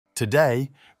Today,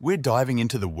 we're diving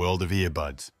into the world of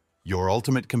earbuds, your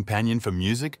ultimate companion for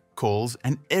music, calls,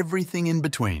 and everything in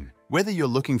between. Whether you're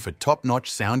looking for top-notch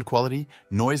sound quality,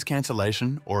 noise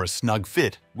cancellation, or a snug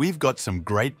fit, we've got some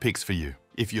great picks for you.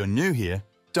 If you're new here,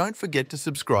 don't forget to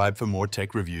subscribe for more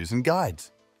tech reviews and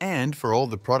guides. And for all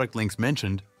the product links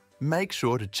mentioned, make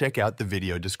sure to check out the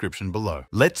video description below.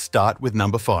 Let's start with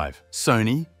number 5,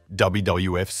 Sony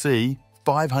WWF-C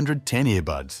 510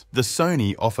 earbuds. The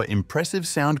Sony offer impressive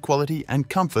sound quality and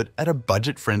comfort at a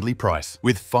budget-friendly price.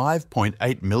 With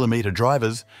 5.8mm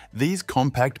drivers, these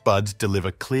compact buds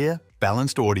deliver clear,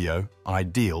 balanced audio,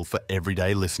 ideal for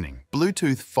everyday listening.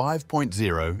 Bluetooth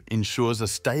 5.0 ensures a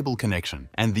stable connection,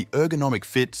 and the ergonomic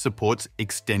fit supports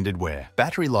extended wear.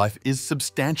 Battery life is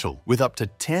substantial, with up to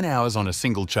 10 hours on a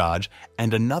single charge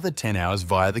and another 10 hours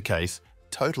via the case,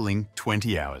 totaling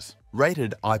 20 hours.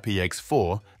 Rated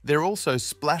IPX4, they're also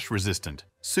splash-resistant,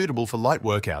 suitable for light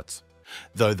workouts.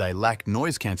 Though they lack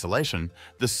noise cancellation,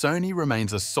 the Sony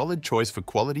remains a solid choice for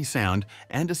quality sound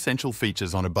and essential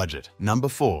features on a budget. Number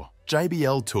 4,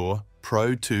 JBL Tour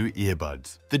Pro 2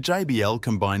 earbuds. The JBL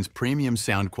combines premium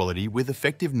sound quality with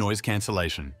effective noise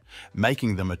cancellation,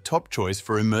 making them a top choice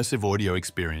for immersive audio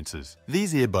experiences.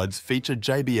 These earbuds feature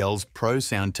JBL's Pro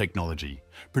Sound technology,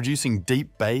 producing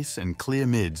deep bass and clear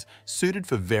mids suited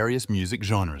for various music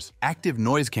genres. Active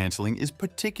noise cancelling is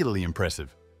particularly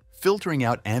impressive, filtering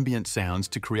out ambient sounds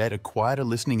to create a quieter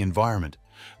listening environment,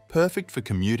 perfect for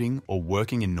commuting or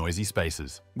working in noisy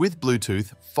spaces. With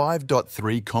Bluetooth,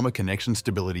 5.3 connection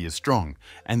stability is strong,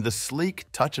 and the sleek,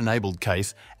 touch-enabled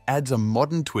case adds a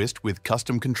modern twist with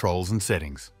custom controls and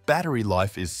settings. Battery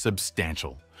life is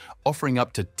substantial, offering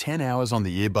up to 10 hours on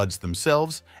the earbuds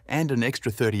themselves and an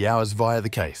extra 30 hours via the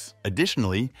case.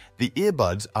 Additionally, the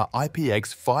earbuds are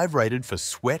IPX5 rated for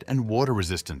sweat and water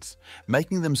resistance,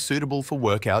 making them suitable for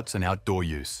workouts and outdoor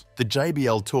use. The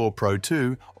JBL Tour Pro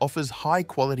 2 offers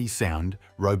high-quality sound,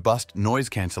 robust noise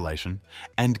cancellation,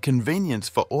 and convenience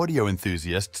for audio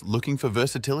enthusiasts looking for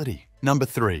versatility. Number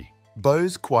 3,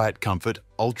 Bose Quiet Comfort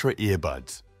Ultra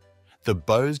Earbuds. The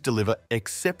Bose deliver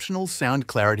exceptional sound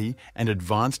clarity and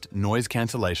advanced noise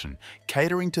cancellation,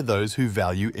 catering to those who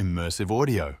value immersive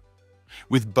audio.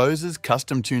 With Bose's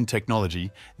custom-tuned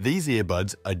technology, these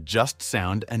earbuds adjust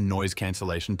sound and noise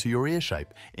cancellation to your ear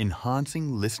shape,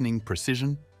 enhancing listening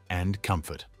precision and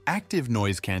comfort. Active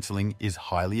noise cancelling is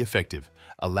highly effective,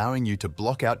 allowing you to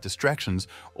block out distractions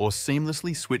or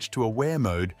seamlessly switch to aware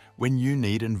mode when you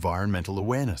need environmental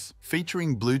awareness.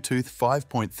 Featuring Bluetooth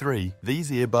 5.3, these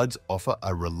earbuds offer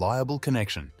a reliable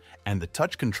connection, and the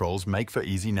touch controls make for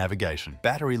easy navigation.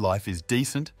 Battery life is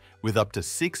decent, with up to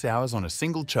 6 hours on a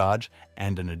single charge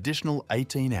and an additional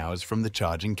 18 hours from the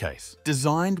charging case.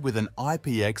 Designed with an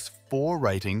IPX4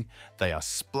 rating, they are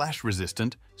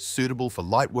splash-resistant, suitable for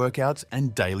light workouts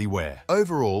and daily wear.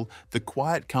 Overall, the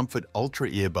Quiet Comfort Ultra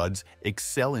earbuds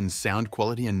excel in sound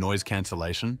quality and noise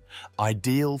cancellation,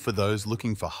 ideal for those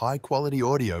looking for high-quality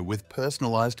audio with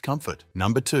personalized comfort.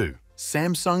 Number 2,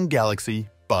 Samsung Galaxy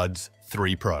Buds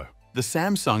 3 Pro. The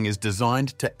Samsung is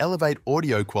designed to elevate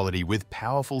audio quality with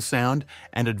powerful sound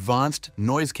and advanced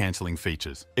noise-cancelling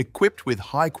features. Equipped with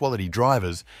high-quality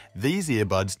drivers, these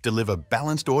earbuds deliver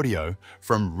balanced audio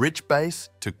from rich bass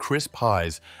to crisp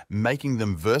highs, making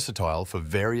them versatile for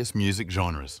various music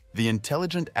genres. The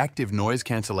intelligent active noise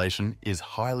cancellation is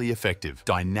highly effective,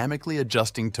 dynamically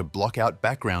adjusting to block out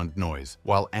background noise,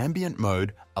 while ambient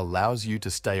mode allows you to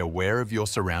stay aware of your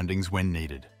surroundings when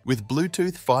needed. With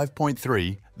Bluetooth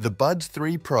 5.3, the Buds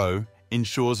 3 Pro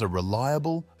ensures a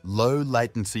reliable,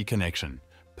 low-latency connection,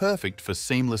 perfect for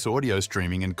seamless audio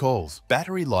streaming and calls.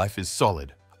 Battery life is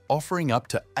solid, offering up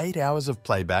to 8 hours of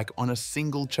playback on a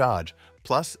single charge,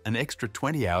 plus an extra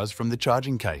 20 hours from the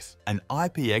charging case. An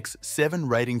IPX7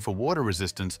 rating for water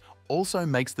resistance also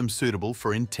makes them suitable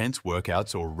for intense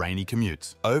workouts or rainy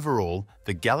commutes. Overall,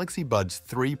 the Galaxy Buds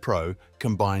 3 Pro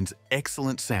combines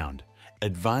excellent sound,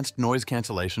 advanced noise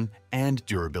cancellation, and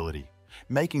durability,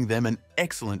 making them an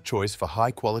excellent choice for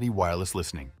high-quality wireless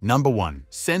listening. Number 1,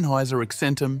 Sennheiser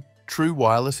Accentum True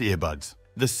Wireless Earbuds.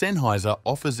 The Sennheiser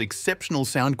offers exceptional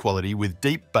sound quality with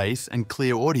deep bass and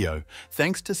clear audio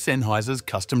thanks to Sennheiser's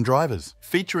custom drivers.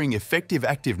 Featuring effective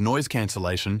active noise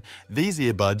cancellation, these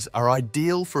earbuds are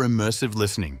ideal for immersive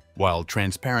listening, while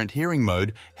transparent hearing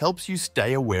mode helps you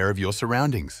stay aware of your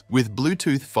surroundings. With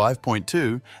Bluetooth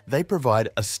 5.2, they provide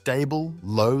a stable,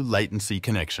 low-latency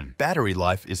connection. Battery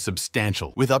life is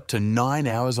substantial, with up to 9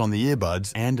 hours on the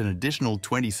earbuds and an additional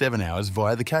 27 hours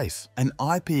via the case. An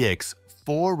IPX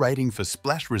 4 rating for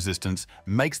splash resistance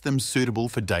makes them suitable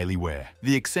for daily wear.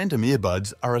 The Accentum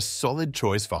earbuds are a solid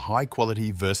choice for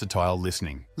high-quality, versatile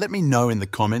listening. Let me know in the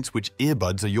comments which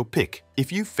earbuds are your pick.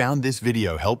 If you found this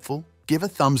video helpful, give a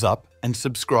thumbs up and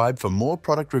subscribe for more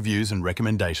product reviews and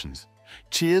recommendations.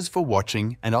 Cheers for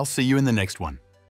watching, and I'll see you in the next one.